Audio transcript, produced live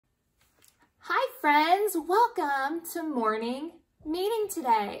friends, welcome to morning meeting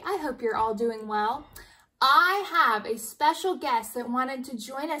today. I hope you're all doing well. I have a special guest that wanted to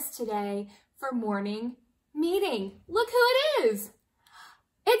join us today for morning meeting. Look who it is.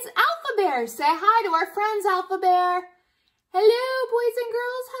 It's Alpha Bear. Say hi to our friends, Alpha Bear. Hello, boys and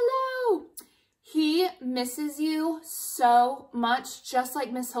girls. Hello. He misses you so much, just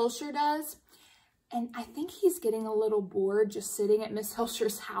like Miss Hilscher does. And I think he's getting a little bored just sitting at Miss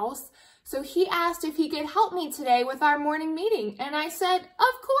Hilscher's house. So he asked if he could help me today with our morning meeting. And I said,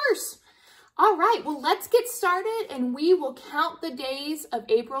 of course. All right, well, let's get started and we will count the days of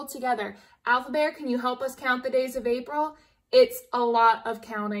April together. Alpha Bear, can you help us count the days of April? It's a lot of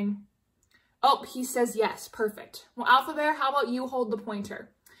counting. Oh, he says yes, perfect. Well, Alpha Bear, how about you hold the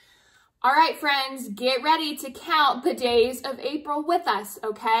pointer? All right, friends, get ready to count the days of April with us,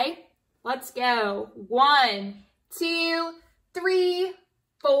 okay? Let's go. 1, 2, 3,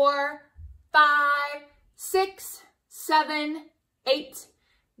 4, 5, 6, 7, 8,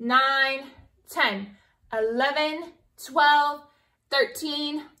 9, 10, 11, 12,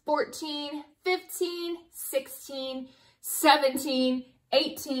 13, 14, 15, 16, 17,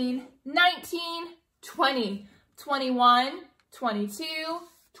 18, 19, 20, 21, 22,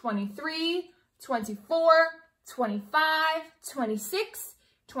 23, 24, 25, 26,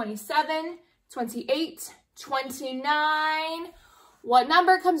 27, 28, 29. What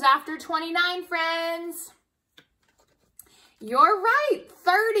number comes after 29, friends? You're right,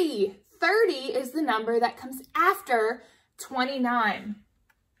 30. 30 is the number that comes after 29.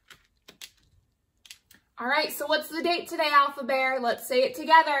 All right, so what's the date today, Alpha Bear? Let's say it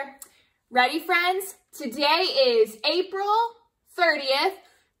together. Ready, friends? Today is April 30th,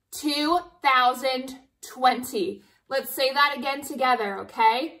 2020. Let's say that again together,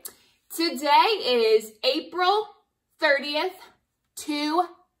 okay? Today is April 30th,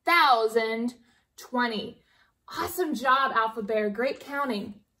 2020. Awesome job, Alpha Bear. Great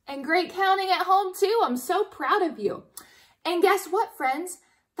counting. And great counting at home, too. I'm so proud of you. And guess what, friends?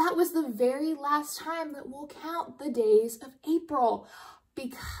 That was the very last time that we'll count the days of April.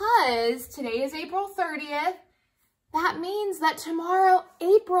 Because today is April 30th. That means that tomorrow,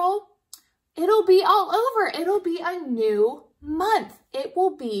 April, it'll be all over. It'll be a new month. It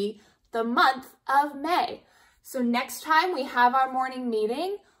will be the month of May. So next time we have our morning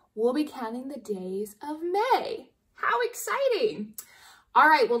meeting, we'll be counting the days of May. How exciting. All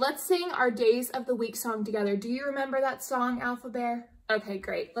right, well, let's sing our Days of the Week song together. Do you remember that song, Alpha Bear? Okay,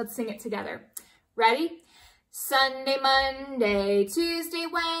 great. Let's sing it together. Ready? Sunday, Monday, Tuesday,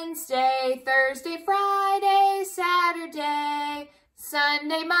 Wednesday, Thursday, Friday, Saturday.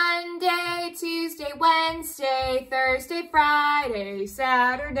 Sunday, Monday, Tuesday, Wednesday, Thursday, Friday,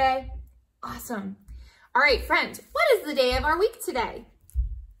 Saturday. Awesome. All right, friends, what is the day of our week today?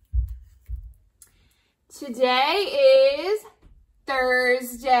 Today is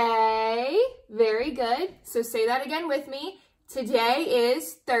Thursday. Very good. So say that again with me. Today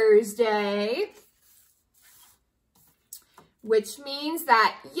is Thursday, which means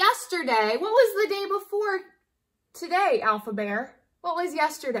that yesterday, what was the day before today, Alpha Bear? What was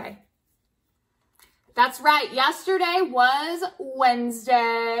yesterday? That's right. Yesterday was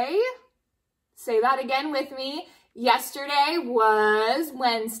Wednesday. Say that again with me. Yesterday was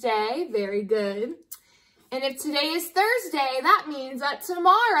Wednesday. Very good. And if today is Thursday, that means that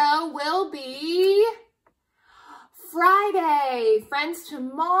tomorrow will be Friday. Friends,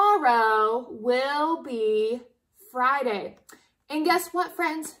 tomorrow will be Friday. And guess what,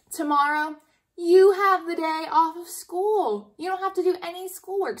 friends? Tomorrow, you have the day off of school. You don't have to do any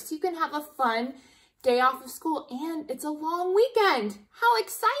schoolwork, so you can have a fun day off of school, and it's a long weekend. How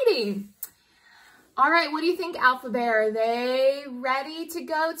exciting. All right, what do you think, Alpha Bear? Are they ready to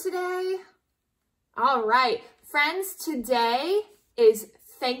go today? All right, friends, today is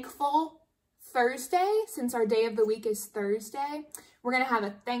Thankful Thursday. Since our day of the week is Thursday, we're going to have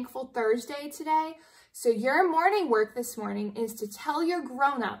a Thankful Thursday today. So your morning work this morning is to tell your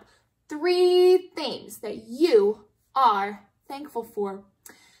grown-up 3 things that you are thankful for.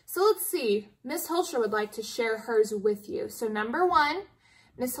 So let's see. Miss Hilscher would like to share hers with you. So number 1,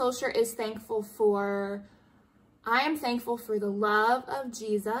 Miss Hilscher is thankful for, I am thankful for the love of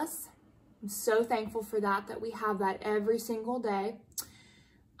Jesus. I'm so thankful for that we have that every single day.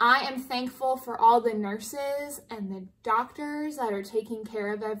 I am thankful for all the nurses and the doctors that are taking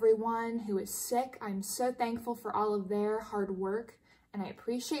care of everyone who is sick. I'm so thankful for all of their hard work, and I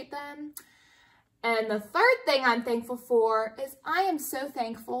appreciate them. And the third thing I'm thankful for is I am so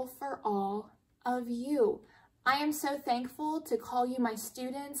thankful for all of you. I am so thankful to call you my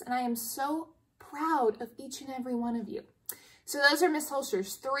students, and I am so proud of each and every one of you. So those are Miss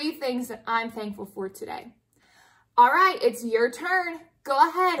Holster's 3 things that I'm thankful for today. All right, it's your turn. Go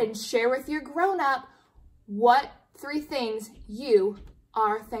ahead and share with your grown-up what 3 things you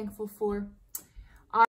are thankful for.